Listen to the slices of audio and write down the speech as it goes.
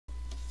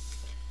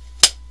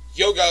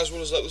Yo guys,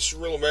 what is up? This is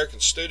Real American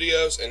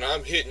Studios, and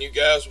I'm hitting you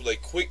guys with a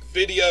quick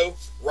video,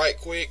 right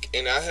quick,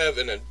 and I have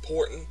an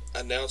important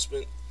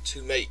announcement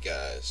to make,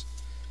 guys.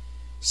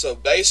 So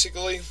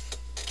basically,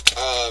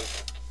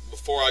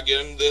 before I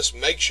get into this,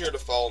 make sure to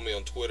follow me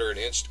on Twitter and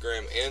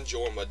Instagram and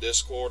join my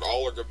Discord.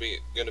 All are going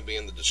to be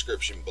in the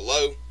description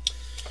below.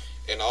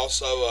 And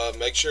also,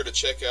 make sure to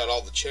check out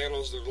all the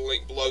channels that are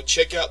linked below.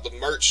 Check out the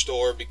merch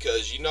store,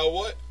 because you know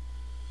what?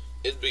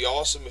 It'd be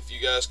awesome if you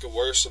guys could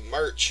wear some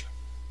merch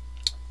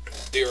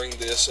during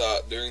this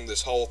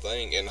whole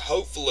thing, and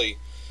hopefully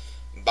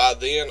by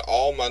then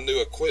all my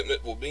new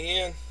equipment will be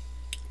in.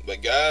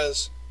 But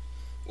guys,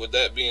 with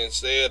that being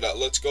said,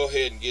 let's go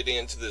ahead and get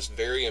into this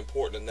very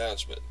important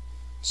announcement.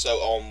 So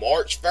on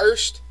March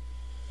 1st,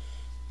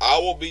 I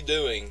will be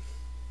doing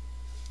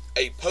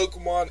a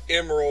Pokemon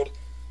Emerald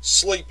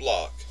sleep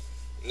lock.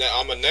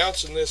 Now I'm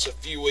announcing this a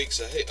few weeks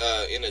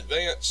ahead, in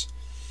advance,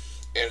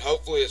 and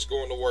hopefully it's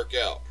going to work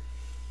out.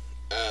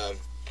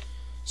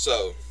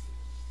 So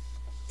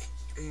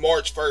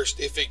March 1st,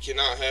 if it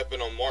cannot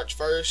happen on March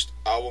 1st,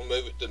 I will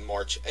move it to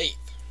March 8th.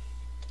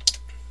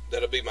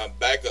 That'll be my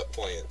backup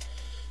plan.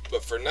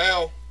 But for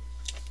now,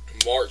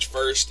 March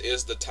 1st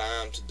is the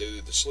time to do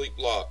the sleep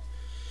lock.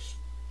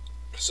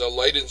 So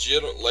ladies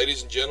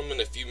and gentlemen,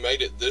 if you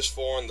made it this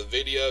far in the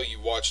video, you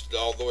watched it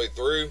all the way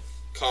through,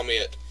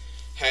 comment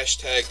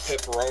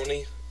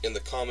 #pepperoni in the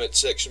comment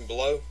section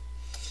below.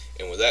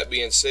 And with that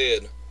being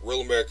said,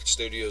 Real American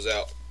Studios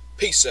out.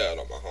 Peace out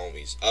on my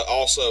homies.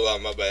 Also,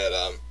 my bad,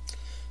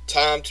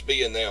 time to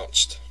be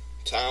announced.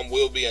 Time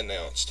will be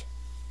announced.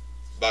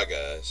 Bye,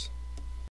 guys.